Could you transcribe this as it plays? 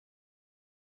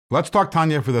Let's talk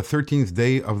Tanya for the 13th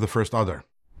day of the first Adar.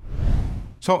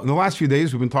 So in the last few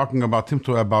days, we've been talking about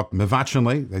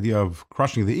mevachenle, the idea of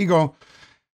crushing the ego,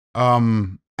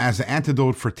 as an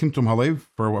antidote for timtum halev,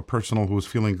 for a person who is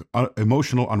feeling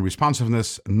emotional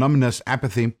unresponsiveness, numbness,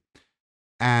 apathy.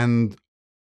 And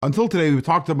until today, we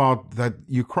talked about that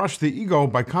you crush the ego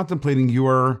by contemplating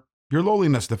your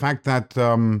lowliness, the fact that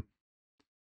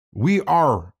we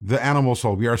are the animal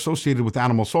soul. We are associated with the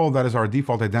animal soul. That is our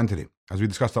default identity, as we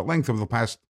discussed at length over the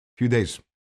past few days.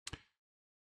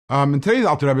 In today's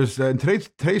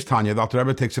Tanya, the Alter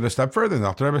Rebbe takes it a step further. The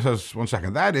Alter Rebbe says, one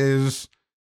second, that is,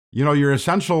 your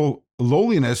essential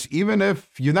lowliness, even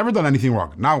if you've never done anything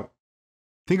wrong. Now,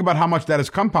 think about how much that is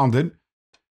compounded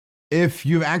if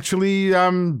you've actually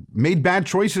made bad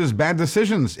choices, bad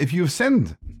decisions, if you've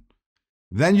sinned.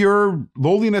 Then your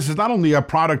lowliness is not only a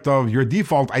product of your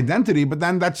default identity, but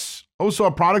then that's also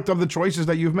a product of the choices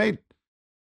that you've made.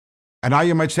 And now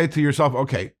you might say to yourself,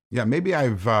 okay, yeah, maybe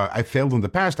I've failed in the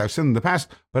past, I've sinned in the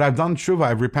past, but I've done teshuvah,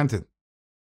 I've repented.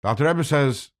 The Alter Rebbe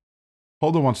says,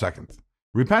 hold on one second.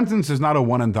 Repentance is not a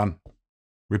one and done.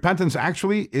 Repentance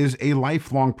actually is a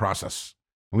lifelong process.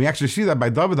 And we actually see that by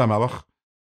David HaMelech,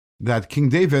 that King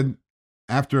David,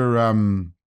 after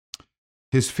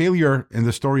his failure in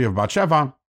the story of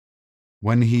Bathsheba,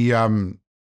 when he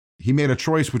made a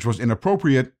choice which was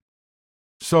inappropriate.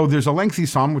 So there's a lengthy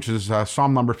psalm, which is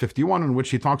Psalm number 51, in which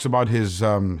he talks about his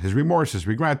remorse, his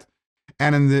regret.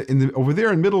 And in the over there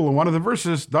in the middle of one of the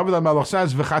verses, David HaMelech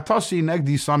says, "V'chatasi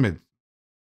negdi samid,"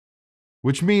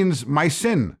 which means my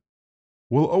sin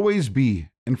will always be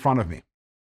in front of me.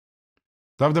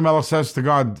 David HaMelech says to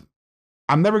God,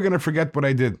 I'm never going to forget what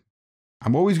I did.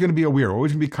 I'm always going to be aware,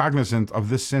 always going to be cognizant of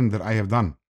this sin that I have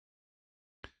done.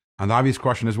 And the obvious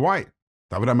question is why?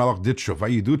 David HaMelech did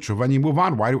teshuvah, you do teshuvah, and you move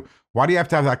on. Why do you have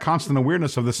to have that constant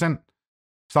awareness of the sin?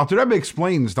 So Alter Rebbe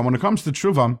explains that when it comes to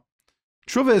teshuvah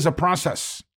is a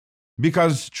process.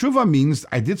 Because teshuvah means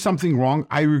I did something wrong,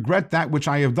 I regret that which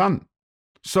I have done.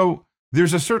 So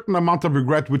there's a certain amount of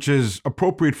regret which is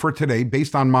appropriate for today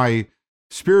based on my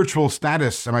spiritual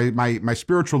status, my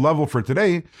spiritual level for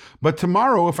today. But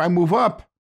tomorrow, if I move up,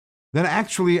 then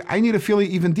actually I need to feel an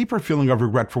even deeper feeling of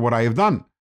regret for what I have done.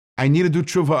 I need to do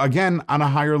teshuvah again on a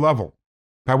higher level.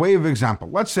 By way of example,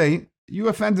 let's say you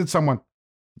offended someone.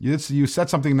 You said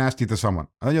something nasty to someone.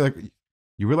 And then you're like,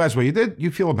 you realize what you did,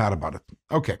 you feel bad about it.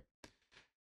 Okay.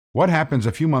 What happens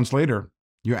a few months later?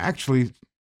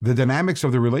 The dynamics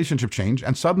of the relationship change,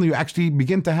 and suddenly you actually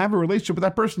begin to have a relationship with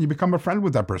that person. You become a friend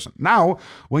with that person. Now,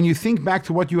 when you think back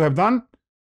to what you have done,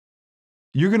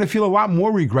 you're going to feel a lot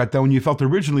more regret than when you felt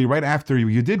originally right after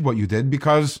you did what you did,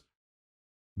 because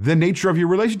the nature of your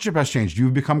relationship has changed.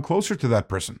 You've become closer to that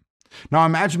person. Now,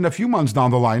 imagine a few months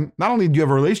down the line, not only do you have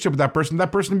a relationship with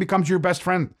that person becomes your best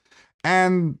friend.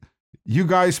 And you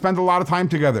guys spend a lot of time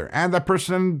together, and that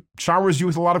person showers you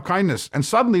with a lot of kindness. And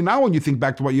suddenly now when you think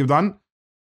back to what you've done,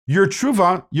 your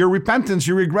teshuvah, your repentance,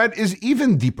 your regret is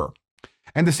even deeper.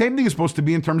 And the same thing is supposed to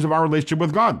be in terms of our relationship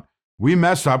with God. We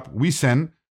mess up, we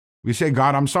sin, we say,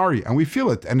 God, I'm sorry, and we feel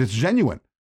it, and it's genuine.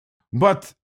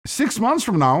 But 6 months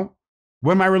from now,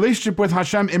 when my relationship with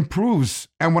Hashem improves,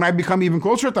 and when I become even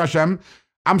closer to Hashem,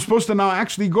 I'm supposed to now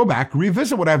actually go back,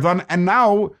 revisit what I've done, and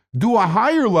now do a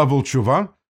higher level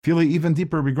teshuvah, feeling even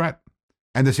deeper regret.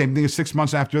 And the same thing is 6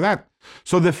 months after that.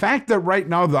 So the fact that right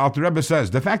now, the Alter Rebbe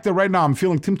says, the fact that right now I'm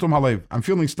feeling timtum halev, I'm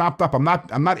feeling stopped up, I'm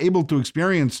not able to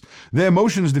experience the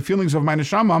emotions, the feelings of my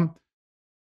neshama,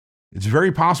 it's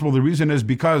very possible the reason is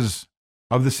because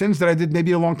of the sins that I did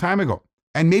maybe a long time ago.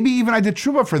 And maybe even I did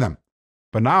teshuvah for them.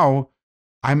 But now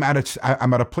I'm at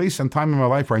a place and time in my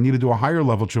life where I need to do a higher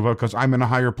level teshuvah because I'm in a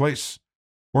higher place.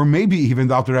 Or maybe even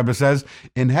the Alter Rebbe says,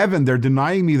 in heaven, they're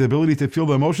denying me the ability to feel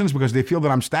the emotions because they feel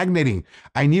that I'm stagnating.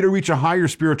 I need to reach a higher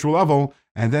spiritual level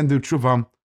and then do teshuvah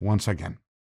once again.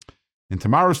 In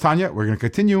tomorrow's Tanya, we're going to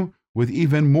continue with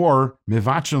even more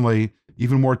mevachenle,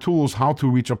 even more tools how to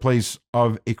reach a place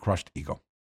of a crushed ego.